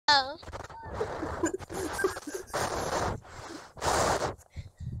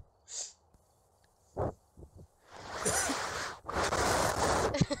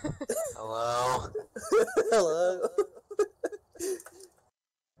Hello? Hello?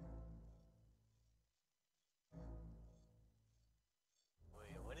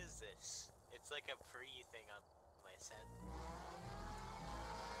 Wait, what is this? It's like a pre-thing on my set.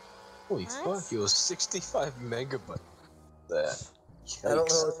 Holy fuck, it was 65 megabytes. That. I don't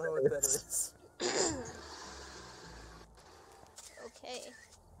know what that is. Okay.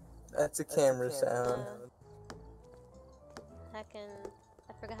 That's a camera sound. I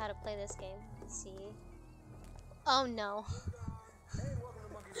forgot how to play this game. Let's see. Oh no. Hey, welcome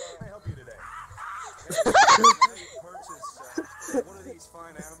to Monkey's Can I help you today? Purchase one of these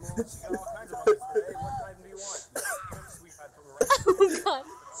fine animals. You got all kinds of monkeys today. What kind do you want? We had from around. Oh god.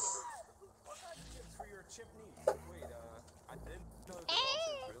 What kind of chips for your chip needs? Wait, I didn't know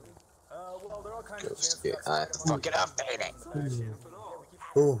that really. Well, they're all kinds of chips. Fuck it up, baby!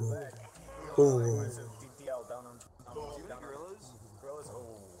 Ooh. Ooh. Do you have any gorillas? Gorillas? Oh. Do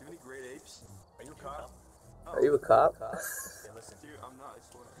you have any great apes? Are you a cop? Are you a cop? Yeah, listen. Dude, I'm not, I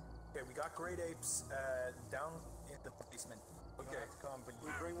swear. Okay, we got great apes down in the basement. Okay, come, but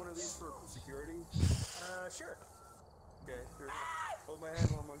you bring one of these for security? Sure. Okay, here. Hold my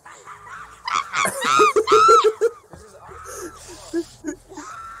hand while I'm on. This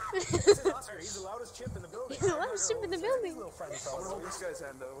is Oscar. He's the loudest chimp in the building. He's the loudest chimp in the building. I'm gonna hold this guy's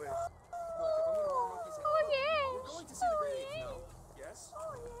hand though. Wait. Oh yeah. We're going to see the great apes now. Yes?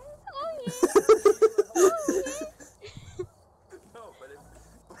 Oh yeah. No, but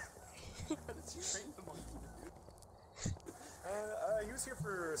how did you train the monkey to do? He was here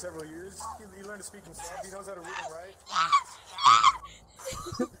for several years. He learned to speak himself. He knows how to read and write.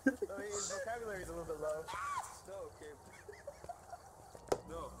 So his vocabulary is a little bit low. No, okay.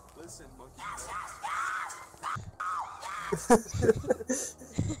 No, listen, monkey.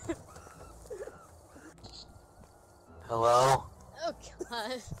 Hello? Oh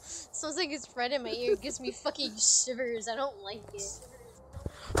god. Sounds like it's right in my ear. It gives me fucking shivers. I don't like it.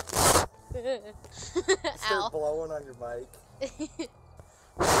 Ow. Start blowing on your mic.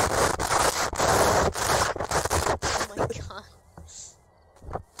 Oh my god.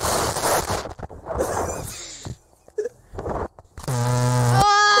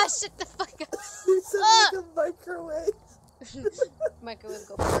 Ah, shut the fuck up. You sound like a microwave. Microwave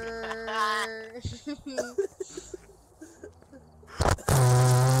go brrrr.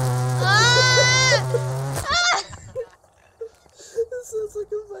 This sounds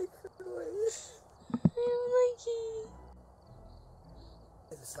like a microwave. I don't like it.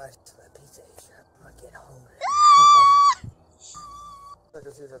 It's a slice of a pizza. I get hungry.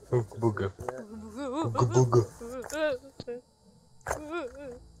 Booga booga. Yeah. Booga booga.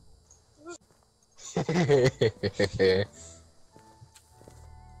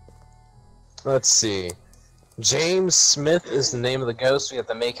 Let's see. James Smith is the name of the ghost. We have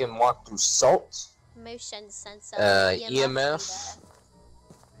to make him walk through salt, Motion sensor. EMF,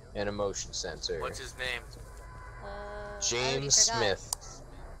 and a motion sensor. What's his name? James Smith.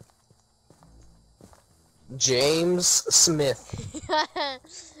 James Smith.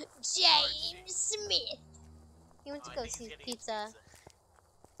 James Smith. He went to go see pizza.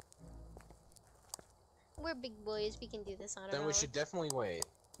 We're big boys. We can do this on our own. Then we should definitely wait.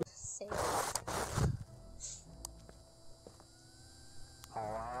 Safe.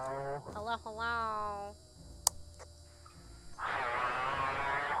 Hello? Hello, hello.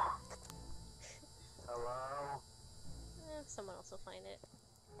 Hello? Someone else will find it.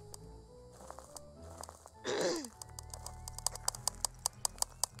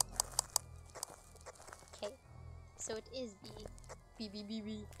 Okay, so it is B. B, B, B,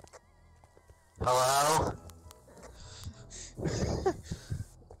 B. Hello?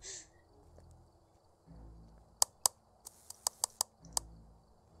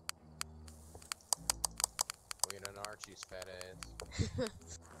 Wait on Archie's fat ass.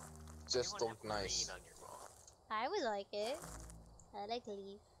 Just Anyone look have nice. green on your wall? I would like it. I like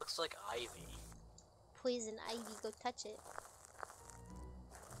leaf. Looks like ivy. Poison ivy, go touch it.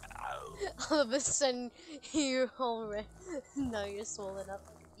 Ow. All of a sudden, you're all red. No, you're swollen up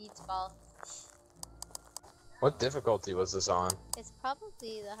like a beach ball. What difficulty was this on? It's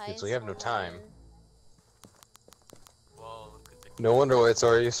probably the highest we have no one. time. Whoa, look at the No wonder why it's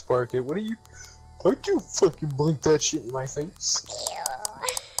already sparking. What are you? Don't you fucking blink that shit in my face?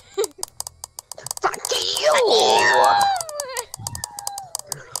 Fuck you!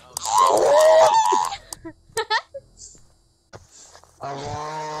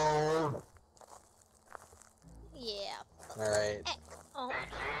 Yeah. Alright. Oh.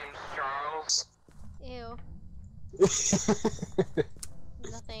 No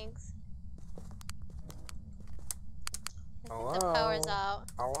thanks. I think Hello? the power's out.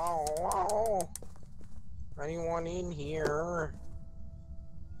 Hello, hello? Anyone in here?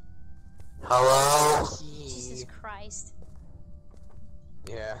 Hello? Jesus Christ.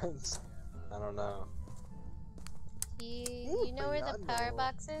 Yeah, I don't know. You know where the power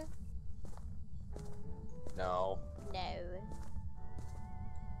box is? No. No.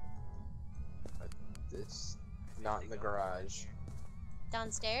 It's not in the garage.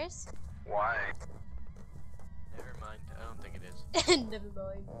 Downstairs? Why? Never mind. I don't think it is. Never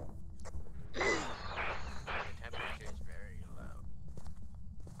mind. The temperature is very low.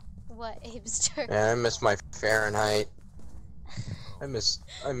 What, Abster? Yeah, I miss my Fahrenheit. I miss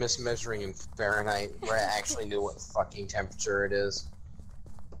measuring in Fahrenheit where I actually knew what fucking temperature it is.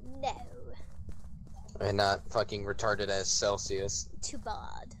 No. And not fucking retarded as Celsius. Too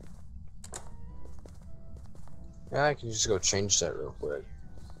bad. Yeah, I can just go change that real quick.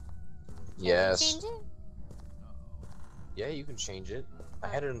 Can Yes. you change it? Yeah, you can change it. I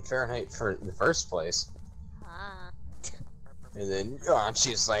had it in Fahrenheit in the first place. Ah. And then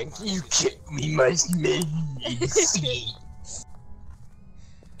she's like, "You kicked me, my seed."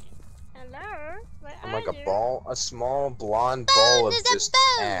 Hello? Where I'm are like you? a small blonde ball of There's just a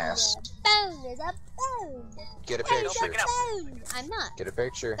bone! ass. Bone! There's a bone! Get a There's picture. a bone! I'm not. Get a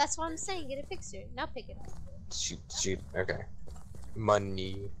picture. That's what I'm saying. Get a picture. Now pick it up. Shoot. Okay.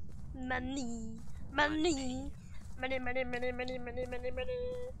 Money. Money. Money. Money, money, money, money, money, money, money.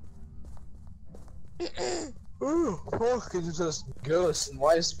 Ooh, fuck, it's just ghost, and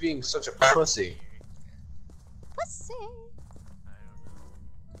why is it being such a pussy? Pussy. I don't know.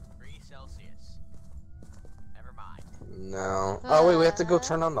 3 Celsius. Never mind. No. Oh wait, we have to go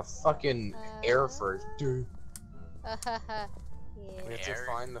turn on the fucking air first. Dude. Yeah. We have to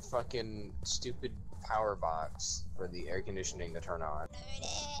find the fucking stupid power box for the air conditioning to turn on.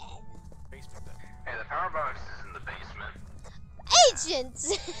 Basement then. Hey, the power box is in the basement.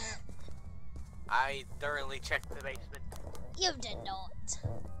 Agents! I thoroughly checked the basement. You did not.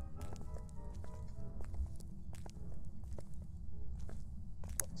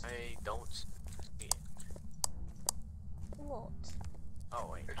 I don't see it. What? Oh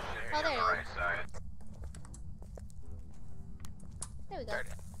wait. Oh, there it is. side. There we go. There it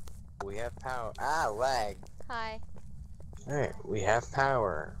is. We have power. Ah, lag. Hi. Alright, we have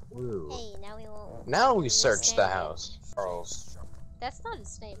power. Woo. Hey, now we won't. Now we search the understand it. house. Charles, That's not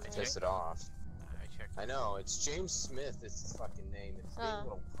his name, right? piss it off. I checked. I know, it's James Smith, it's his fucking name. It's being a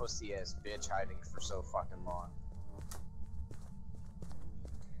little pussy ass bitch hiding for so fucking long.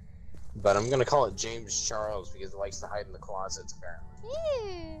 But I'm gonna call it James Charles because he likes to hide in the closets apparently.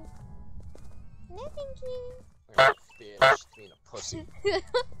 Ew. No, thank you. Bitch, being a pussy.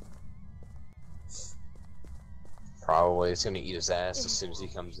 Probably it's gonna eat his ass as soon as he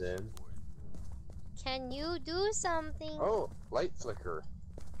comes in. Can you do something? Oh, light flicker.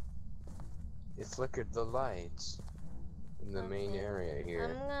 It flickered the lights in the main area here.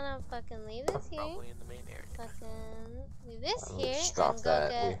 I'm gonna fucking leave this here. Probably in the main area. Fucking leave this I'll here just and drop go that.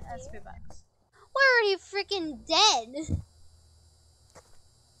 get a spirit box. We're already freaking dead.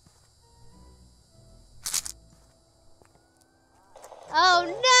 Oh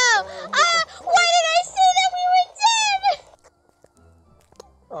no! Ah! Why did I say that we were dead?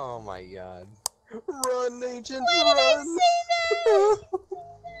 Oh my god. Run, agent, Why did I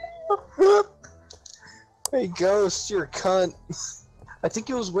run! Hey, Ghost, you're a cunt. I think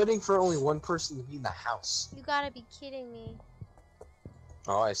he was waiting for only one person to be in the house. You gotta be kidding me.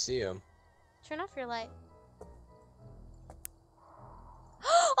 Oh, I see him. Turn off your light.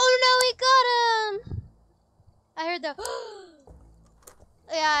 Oh no, we got him! I heard the.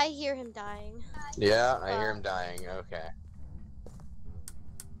 Yeah, I hear him dying. Yeah, I hear him dying. Okay.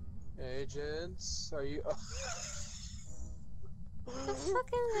 Agents, are you? The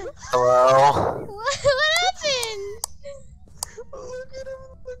fucking. Hello. What happened? Look at him!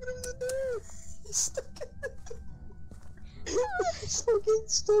 Look at him in the door. He's stuck in the door. He's fucking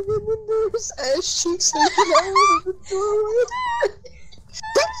stuck in the nose. Ass cheeks hanging out of the doorway.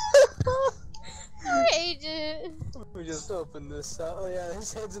 Poor agent. We just opened this up. Oh yeah,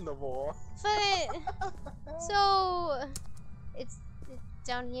 his head's in the wall. But so it's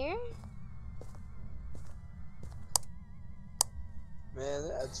down here. Man,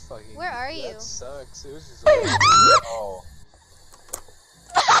 that's fucking. Where are you? That sucks. It was just. Oh.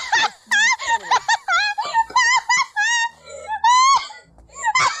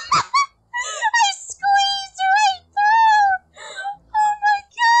 I squeezed right through. Oh my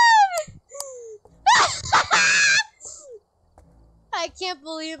god! I can't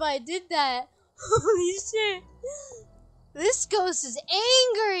believe I did that. Holy shit! This ghost is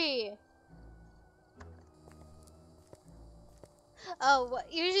angry. Oh, what?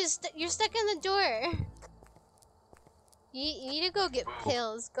 You're stuck in the door. You need to go get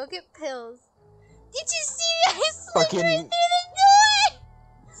pills. Go get pills. Did you see me? I slipped right through the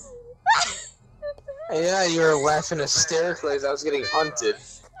door. Yeah, you were laughing hysterically as I was getting hunted.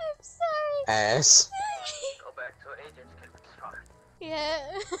 I'm sorry. Ass. Go back to agents can start. Yeah.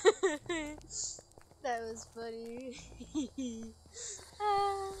 That was funny.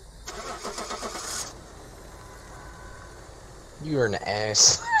 You're an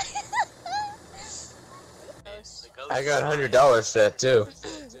ass. I Ghost got $100 for that too.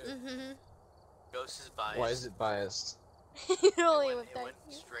 Ghost is biased. Why is it biased? You only It went went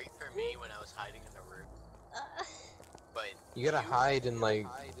straight for me when I was hiding in the room. But You gotta hide in like.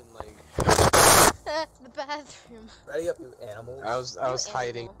 the bathroom. Ready up, you animals. I was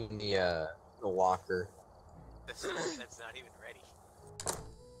hiding in the locker. that's not even ready.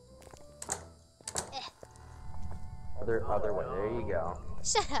 Other way. There you go.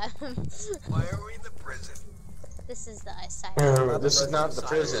 Shut up. Why are we in the prison? This is the asylum. This is not the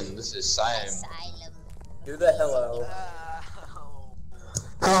prison. This is Siam. Asylum. Do the hello.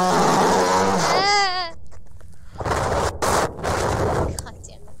 Ah! God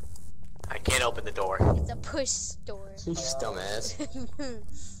damn it. I can't open the door. It's a push door. You dumbass.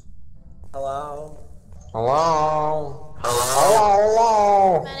 Hello. Hello.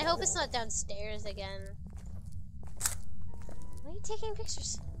 Hello? Man, I hope it's not downstairs again. Why are you taking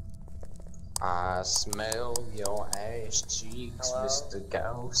pictures? I smell your ass cheeks, Hello? Mr.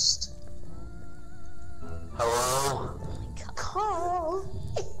 Ghost. Hello? Oh my god. Call.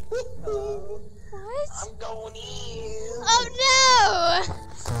 What? I'm going in. Oh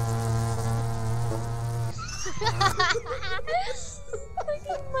no!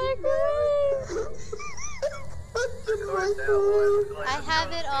 Fucking microwave! I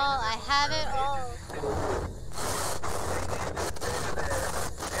have it all. I have it all.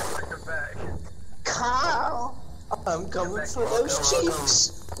 Kyle, I'm coming for those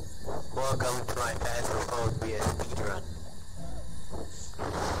cheeks. Welcome to my Phasmaphobia speedrun.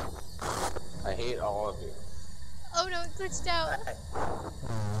 I hate all of you. Oh no, it glitched out.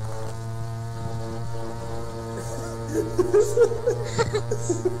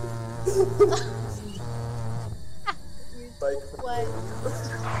 Like, What?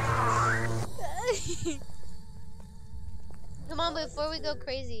 Come on, before we go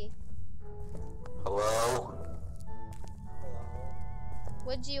crazy. Hello?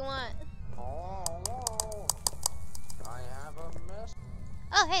 What do you want? I have a mess.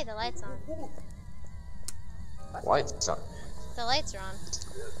 Oh, hey, the light's on. Lights on. The lights are on.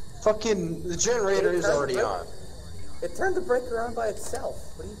 Fucking the generator is already on. it turned the breaker on by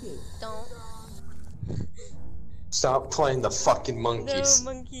itself. What do you mean? Don't. Stop playing the fucking monkeys.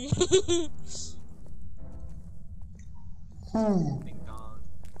 No, monkey. Ding dong.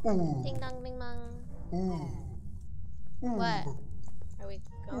 Ding dong, ding dong. What? Are we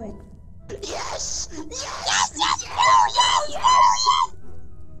going? Yes! Yes, yes,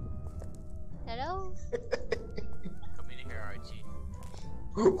 Hello? Come in here, Archie.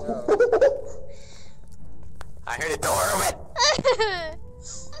 Oh. I heard a door open.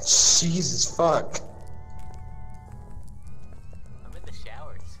 Jesus fuck. I'm in the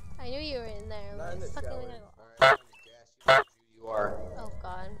showers. I knew you were in there. Not in the Fucking shower. gonna go. You are. Oh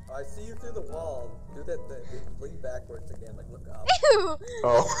god. I see you through the wall. Do that thing. Lean backwards again. Like, look up. Ew!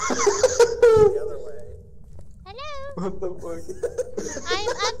 Oh. The other way. Hello? What the fuck? I'm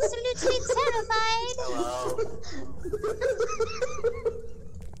absolutely terrified. Hello?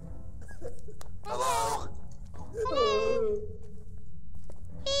 Hello? Hello?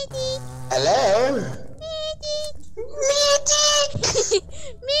 Medic! Hello? Medic! Medic!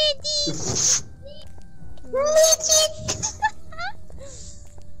 Medic! Medic!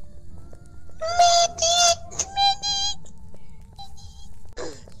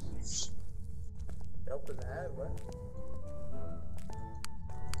 Open the head. What?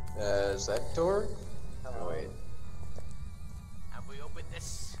 Is that door? Hello. Oh, wait. Have we opened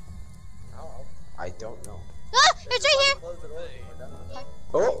this? Hello. I don't know. Ah! It's right here! Close the door.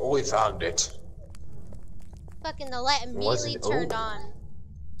 Oh, we found it. Fucking the light immediately it turned open? on.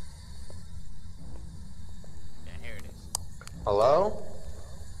 Yeah, here it is. Hello?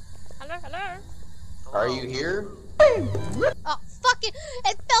 Hello, hello? Are you here? Oh, fuck it!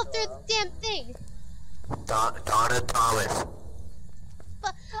 It fell through the damn thing! Donna Thomas.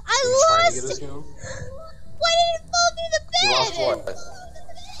 But Are I you trying to get lost us it! home? Why did it fall through the You lost bed?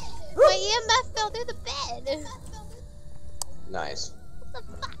 what? My EMF fell through the bed. Nice. What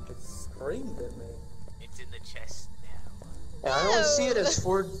the fuck? It's breathe in me. It's in the chest now. Yeah, I only see it as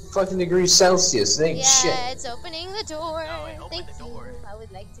 4 fucking degrees Celsius. It ain't Yeah, shit. it's opening the door. No, it opened Thank the door. you. I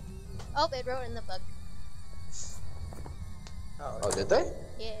would like to. Oh, it wrote in the book. Oh, did they?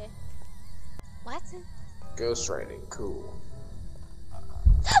 Yeah. What? Ghostwriting, cool. Oh,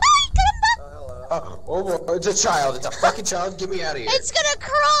 hello. Oh, it's a child. It's a fucking child. Get me out of here. It's gonna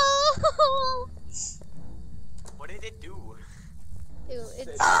crawl! What did it do? Ew,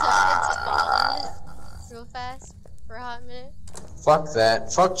 it's crawled real fast for a hot minute. Fuck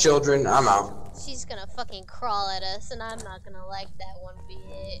that. Fuck children. I'm out. She's gonna fucking crawl at us, and I'm not gonna like that one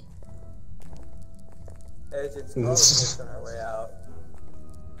bit. Agents, call him a bitch on our way out.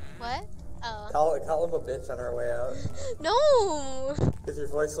 What? Oh. Call him a bitch on our way out. No! Cause your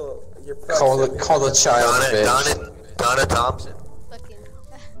voice will, your Call the child a bitch. Donna Thompson. Fucking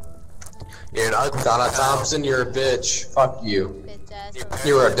You're an ugly Donna child. Thompson, you're a bitch. Fuck you. bitch ass. Your Or- parents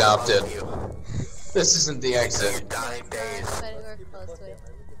You were will adopted. fuck you. This isn't the Your exit. dying days. But we're close to it.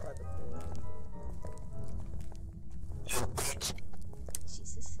 You bitch.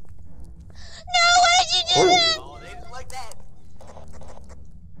 Jesus. No, why did you do that? Oh, they didn't like that.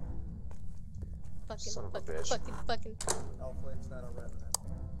 Fucking, Son of a fucking, bitch. fucking. Hopefully it's not a revenant.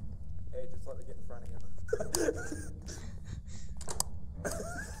 Hey, just let me get in front of you.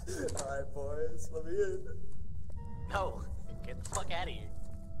 Alright, boys, let me in. No, get the fuck out of here.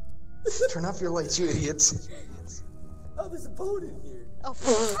 Turn off your lights, you idiots. Oh, there's a boat in here. Oh,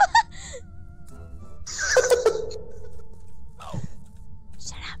 Oh.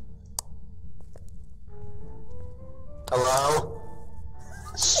 shut up. Hello?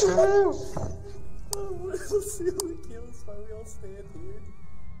 Shut up. Oh, let's see who we kill while we all stand here.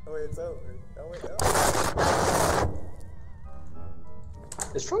 Oh, wait, it's over. Oh, wait, no.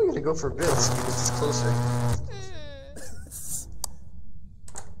 It's probably gonna go for bits because it's closer.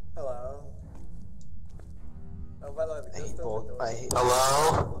 Hello. Oh, by the way, the I hate ghost opened both. the door.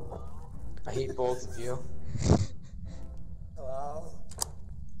 Hello? I hate both of you. Hello.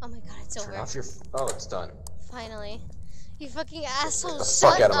 Oh my god, it's Turn over. off your. Oh, it's done. Finally. You fucking assholes,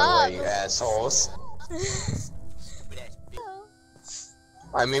 Fuck shut out of my up! way, you assholes. Stupid ass bitch. Oh,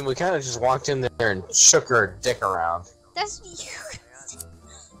 I mean, we kind of just walked in there and shook her dick around. that's you.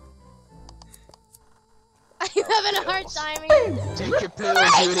 Are you having a hard time here? Take your pills,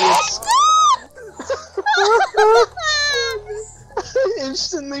 you idiots.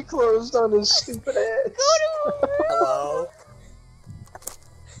 Instantly closed on his stupid ass. Hello.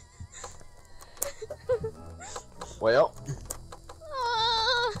 Well,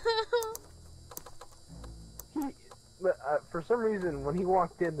 but, for some reason, when he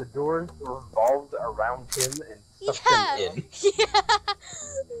walked in, the doors revolved around him and sucked Yeah. him in. Yeah.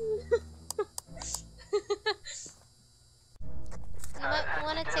 You might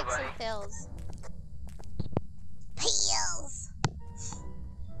want to take some pills. Pills.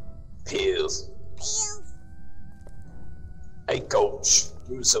 Pills. Pills. Hey, coach,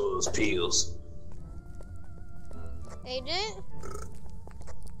 give me some of those pills. Agent?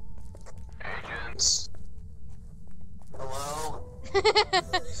 Agents. Hello?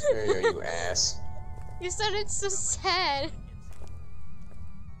 There you are, you ass. You sounded so sad.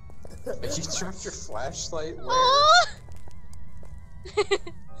 And you dropped your flashlight? Where? Oh! Where are you?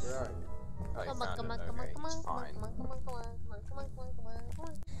 Oh, you Come on, found come it. on, come on, Okay, come on, it's come on, fine. come on, come on, come on, come on, come on, come on, come on, come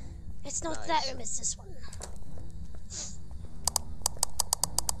on. It's not Nice. that room, it's this one.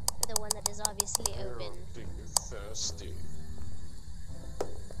 The one that is obviously open. Thirsty.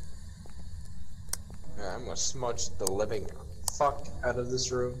 Yeah, I'm gonna smudge the living fuck out of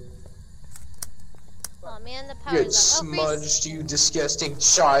this room. Oh man, the Get power's up. Oh, Reese. smudged, you disgusting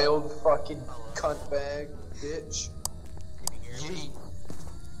child, fucking cunt bag, bitch. Yeet.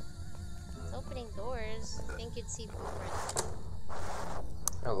 It's opening doors. I think you'd see blueprints.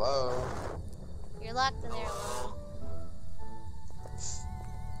 Hello. You're locked in there alone.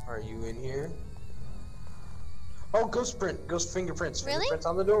 Are you in here? Oh, ghost print, ghost fingerprints, Really? fingerprints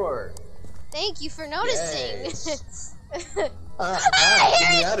on the door. Thank you for noticing. Yes. Get me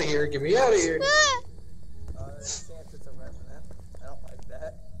out of here, get me out of here. There's a chance it's a revenant. I don't like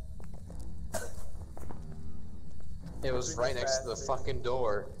that. It was right next to the fucking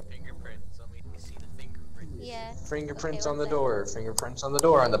door. Fingerprints. Let me see the fingerprints. Yeah. Fingerprints Okay, on the what's that? door, fingerprints on the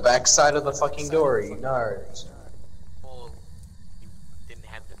door, on the back side of the fucking door, you nards. Well, you didn't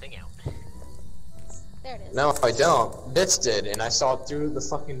have the thing out. There it is. No, I don't. Bits did, and I saw it through the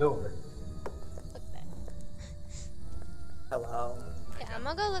fucking door. Look at that. Hello. Okay, I'm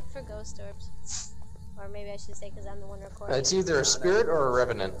gonna go look for ghost orbs. Or maybe I should say because I'm the one recording. It's either a spirit or a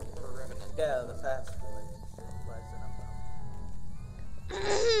revenant. Yeah, the fast boy.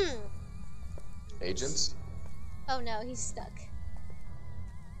 Agents? Oh no, he's stuck.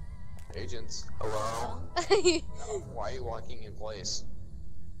 Agents? Hello? Why are you walking in place?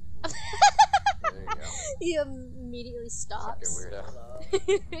 There you go. He immediately stops. Fucking weirdo.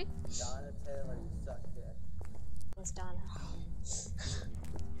 Donna Taylor, you suck dick. It's Donna.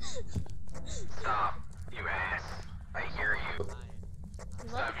 Stop, you ass. I hear you.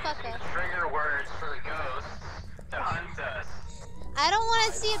 Motherfucker. Trigger words for the ghosts to hunt us. I don't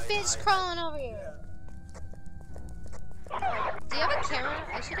want to see a bitch crawling over here. Do you have a camera?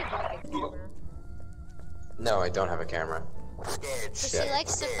 I should have brought a camera. No, I don't have a camera. But she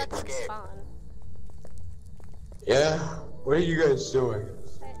likes to fucking spawn. Yeah? What are you guys doing?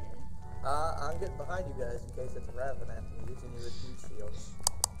 I'm getting behind you guys in case it's a raven after me, using you as huge shields.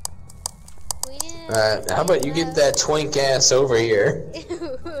 We didn't. How about you get that twink ass over here?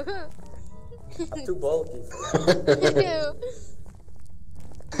 I'm too bulky for Ew.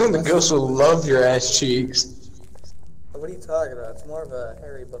 The ghost will love your ass cheeks. What are you talking about? It's more of a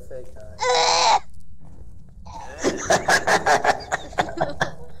hairy buffet kind.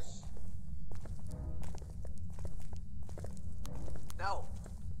 No.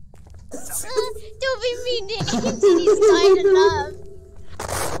 Don't be mean to Aiden, he's kind enough.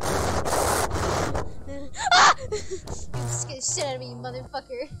 Ah! You scared the shit out of me, you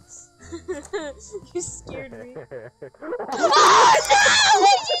motherfucker. You scared me. Oh no!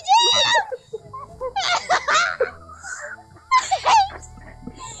 What'd you do?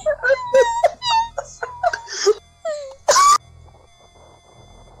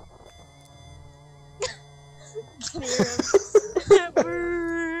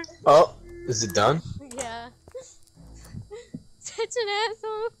 Oh, is it done? Yeah. Such an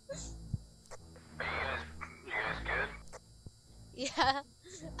asshole. You guys good? Yeah.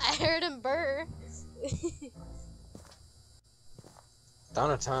 I heard him burr.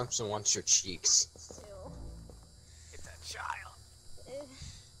 Donna Thompson wants your cheeks. Ew. It's a child.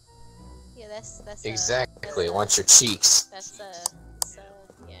 Yeah, that's Exactly, wants your cheeks. That's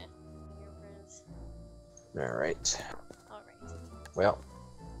yeah. Fingerprints. Alright. Alright. Well.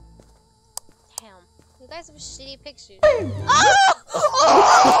 Damn. You guys have shitty pictures. Oh!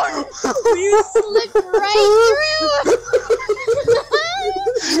 You slipped right through!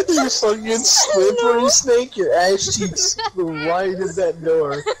 You fucking slippery snake, your ass cheeks wide as that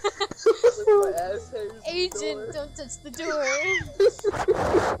door. My ass hairs in the Agent, door. don't touch the door.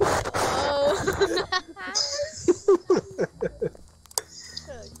 Oh.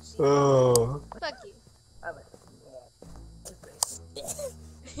 Oh. Fuck you. I'm a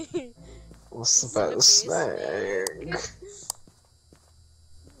What's about snake?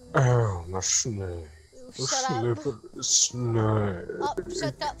 Oh, my snake. Ooh, shut up. Slippery snake. Oh,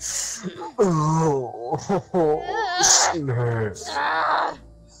 shut up. Oh, snake. Ah!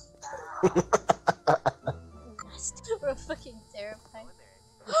 We're fucking terrified.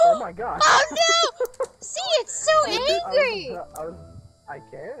 Oh my god. Oh no! See, it's so angry! I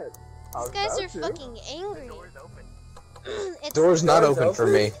can't. These guys are fucking angry. Door's open. It's Door's not Door's open for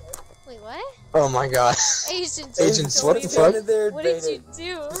open? me. Wait, what? Oh my god. Agent, Agents, what the Go fuck? in there and what bait did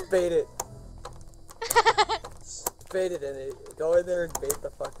you it. do? Bait it. Bait it in it. Go in there and bait the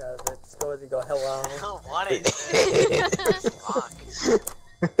fuck out of it. Just go in and go, hello. I don't want it. Fuck.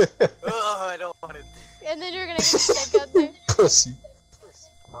 Oh, I don't want it. And then you're gonna get stuck out there. Pussy.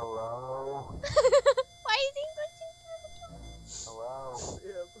 Hello. Why is he pushing Hello.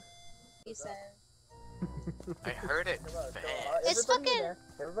 He said. I heard it. Come on, go. Bad. It's Everybody in fucking- there.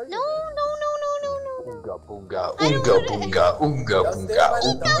 Everybody in No, there. no, no, no, no, no. Oonga boonga, I don't oonga wanna- boonga, oonga boonga,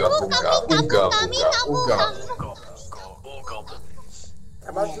 oonga boonga, oonga boonga, oonga How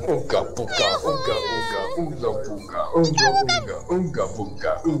about you? oonga boonga, oonga boonga, oonga boonga, oonga boonga, oonga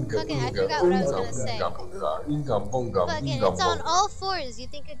boonga, oonga Okay, I boonga, forgot what I was gonna oonga say. boonga, oonga boonga, Fucking, oonga it's on boonga. all fours. You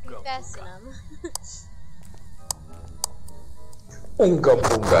think it'd be fast enough? Unga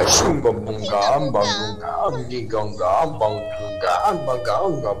bunga, shimba bunga, amba bunga, amgi gonga, ambang bunga, ambanga,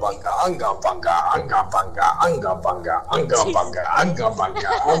 unga banga, anga banga, anga banga, anga banga, anga banga, anga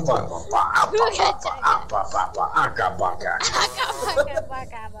banga, amba banga, apa papa, anga banga.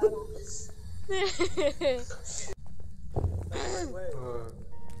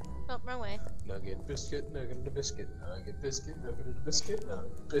 Oh, wrong way. Nugget, biscuit, nugget, and a biscuit, nugget, biscuit, nugget, and a biscuit,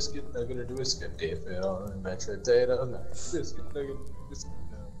 nugget, biscuit, nugget, and a biscuit, dip it on metadata, nugget, biscuit, nugget, biscuit,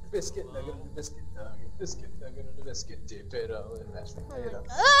 biscuit, nugget, and a biscuit, nugget, biscuit, nugget, and a biscuit, dip it on metadata.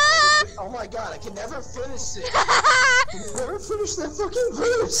 Ah! Oh my god, I can never finish it! I can never finish that fucking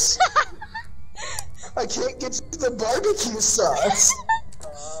verse! I can't get to the barbecue sauce!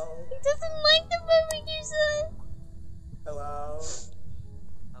 Hello. He doesn't like the barbecue sauce. Hello.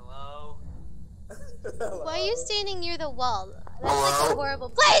 Hello? Why are you standing near the wall? That's like a horrible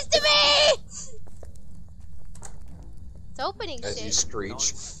place to be! It's opening As shit. you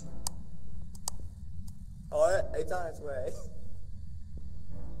screech. Oh, it's on its way.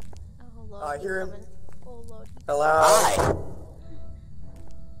 Oh lord, I hear him. coming. Oh lord. Hello? Hi.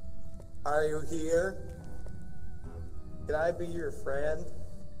 Are you here? Can I be your friend?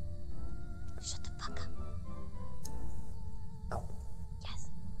 Shut the fuck up. Oh. Yes.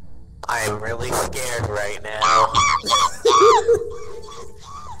 I'm really scared right now.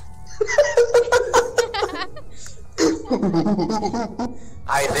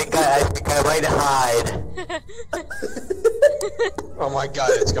 I think I might hide. Oh my god,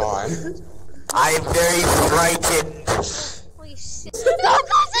 it's gone. I'm very frightened. Holy shit. Don't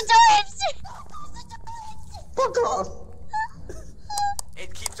close the door! Fuck off.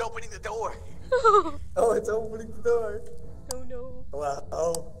 It keeps opening the door. Oh, it's opening the door. Oh no. Hello?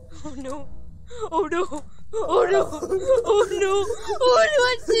 Oh. Oh no. Oh no. Oh no. Oh no. Oh no.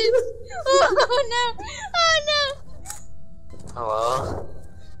 What's it? Oh no. Oh no. Hello?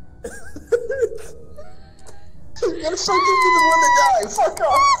 You're fucking be the one to die. Fuck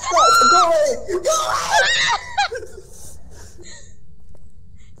off. Fuck, go away. Go away.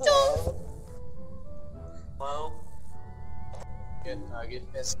 Don't. Hello? Get nugget,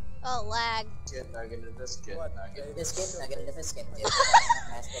 biscuit, Oh, lag. nugget, and biscuit, What? nugget. Biscuit, nugget, and a biscuit. Dip.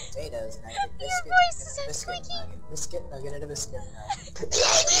 Mashed potatoes, nugget, biscuit, Your voice is so biscuit, squeaky. nugget, biscuit, nugget, and a biscuit.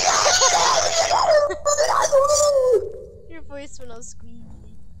 Your voice went all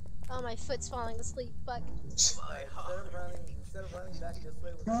squeaky. Oh, my foot's falling asleep. Fuck. My heart. Instead of running back this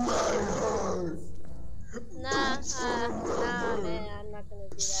way with Nah, man, I'm not gonna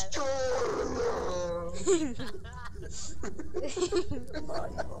do that. my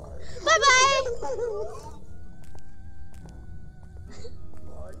heart. Bye bye!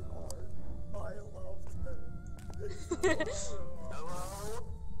 My heart. I love her.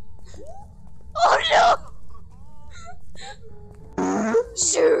 Oh no!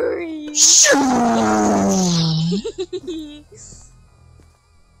 Shuri!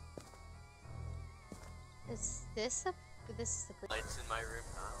 Is this a... This is the... Lights in my room.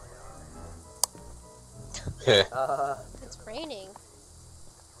 It's raining.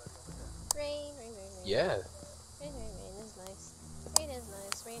 Rain, rain, rain, rain. Yeah. Rain, rain, rain is nice. Rain is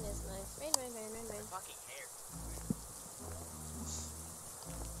nice. Rain is nice. Rain, rain, rain, rain, rain. Fucking hair.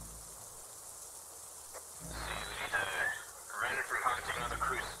 Run from hunting on a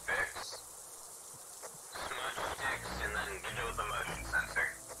crucifix. Smudge sticks and then get it with a motion sensor.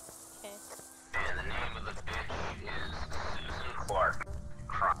 Okay. And the name of the bitch is Susan Clark.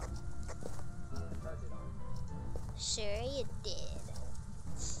 Sure you did.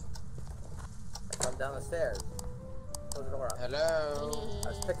 Come down the stairs. Close the door on. Hello. I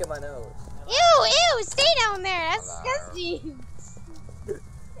was picking my nose. Ew, ew, stay down there. That's disgusting. Ew.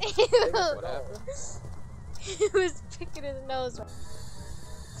 What happened? He was picking his nose.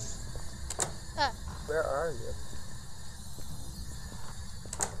 Where are you?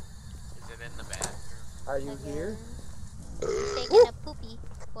 Is it in the bathroom? Are you here? Taking a poopy.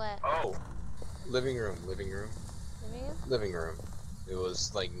 What? Oh. Living room, living room, Living room? living room. It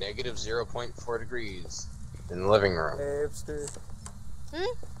was like negative 0.4 degrees in the living room. Hipster.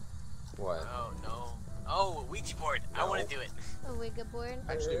 What? Oh no. Oh, Ouija board. I want to do it. A Ouija board?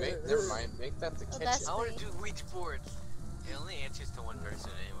 Actually, never mind. Make that the Oh, kitchen. that's- I want to do Ouija boards. It only answers to one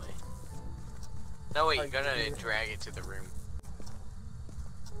person anyway. No wait, you're gonna drag it to the room.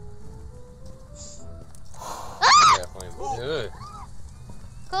 Definitely. Ugh.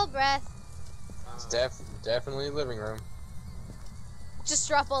 Cold breath. It's definitely living room. Just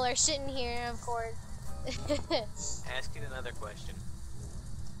drop all our shit in here, of course. Ask it another question.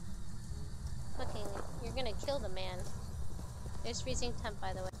 Fucking, you're gonna kill the man. There's freezing temp,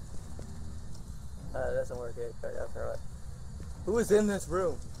 by the way. That doesn't work yet. I gotta throw it. Who is in this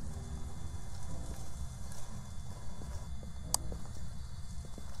room?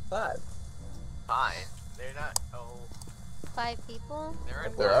 Five. Fine. They're not. Oh, 5 people?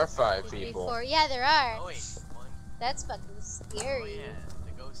 There are 5 2, 3, people. 4. Yeah, there are. oh wait, one. That's fucking Oh scary. yeah,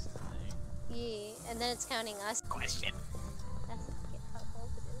 the ghost is in there. Yeah, and then it's counting us. Question. That's how old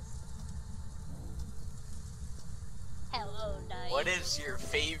it is. How old are you? What is your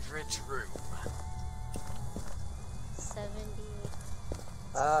favorite room? 70.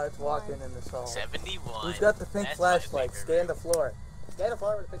 It's walking in this hall. 71. Who's got the pink That's my flashlight? favorite Scan the room. floor. Scan the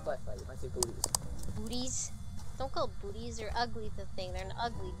floor with a pink flashlight. You might see booties. Booties? Don't call booties. They're ugly, the thing. They're an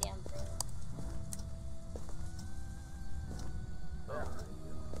ugly damn thing. Where are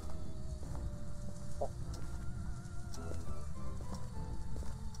you?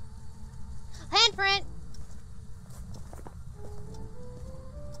 Handprint!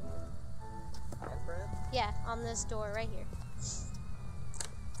 this door right here.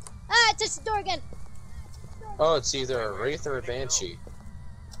 Ah, I touched the door again. Oh, it's either a wraith or a banshee.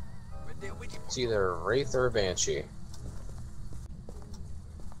 It's either a wraith or a banshee.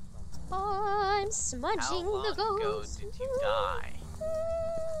 I'm smudging the How long ago ghost. did you die?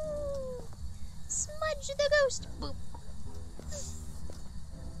 Smudge the ghost. Boop.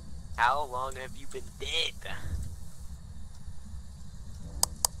 How long have you been dead?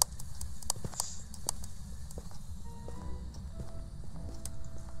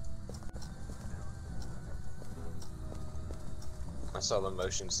 I saw the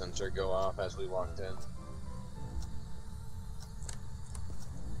motion sensor go off as we walked in.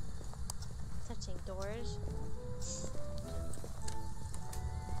 Touching doors.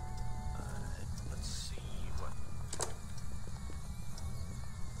 Let's see what.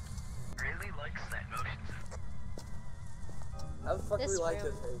 Really likes that motion. How the fuck do This we like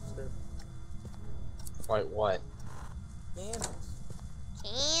room. this hamster? Like what? Candles.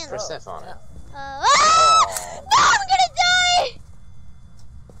 Can. Press F on it. Ah! No, I'm gonna die!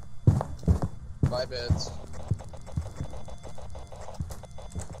 Bye, beds.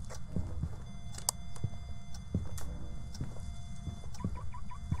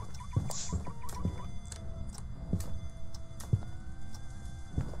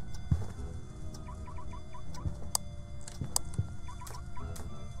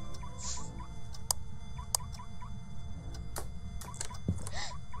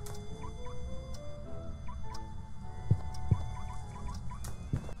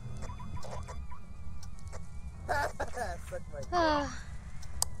 Suck my dick.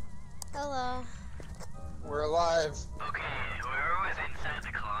 Hello. We're alive. Okay, whoever was inside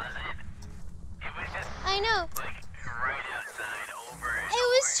the closet, it was just I know. like right outside over and It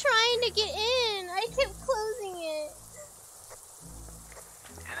was trying to get in. I kept closing it.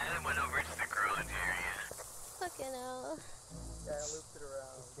 and then it went over to the garage area. Fucking hell. Yeah, I looped it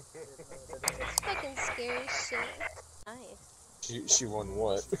around. It's fucking scary shit. Nice. She won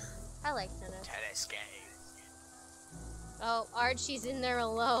what? I like tennis. Tennis game. Oh, Archie's in there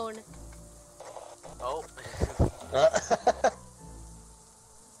alone. Oh.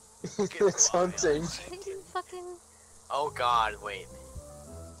 It's hunting. Fucking. Oh god, wait.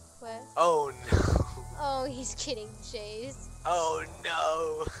 What? Oh no. Oh, he's getting chased. Oh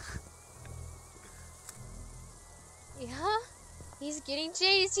no. Yeah? He's getting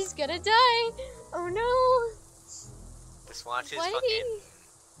chased. He's gonna die. Oh no. Just watch his Why did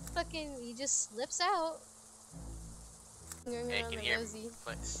fucking. he just slips out. Hey, On can the hear him. Rosie.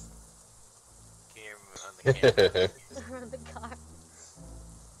 Can hear him on the camera. Around the car.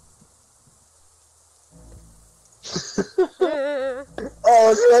 Oh,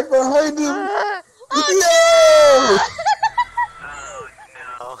 it's right behind him! Oh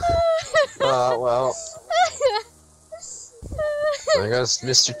Oh Oh, well. There goes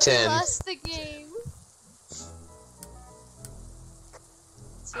Mr. 10. Lost the game.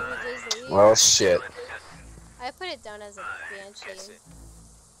 So we just leave. Well, shit. I put it down as a that's banshee. it.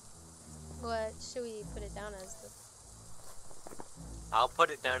 What should we put it down as? I'll put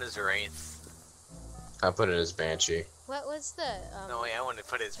it down as a wraith. I put it as Banshee. What was the No, wait, I want to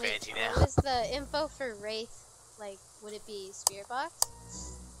put it as wait, Banshee what now. was the info for Wraith? Like, would it be Spirit Box?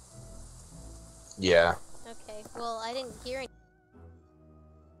 Yeah. Okay. Well, I didn't hear any.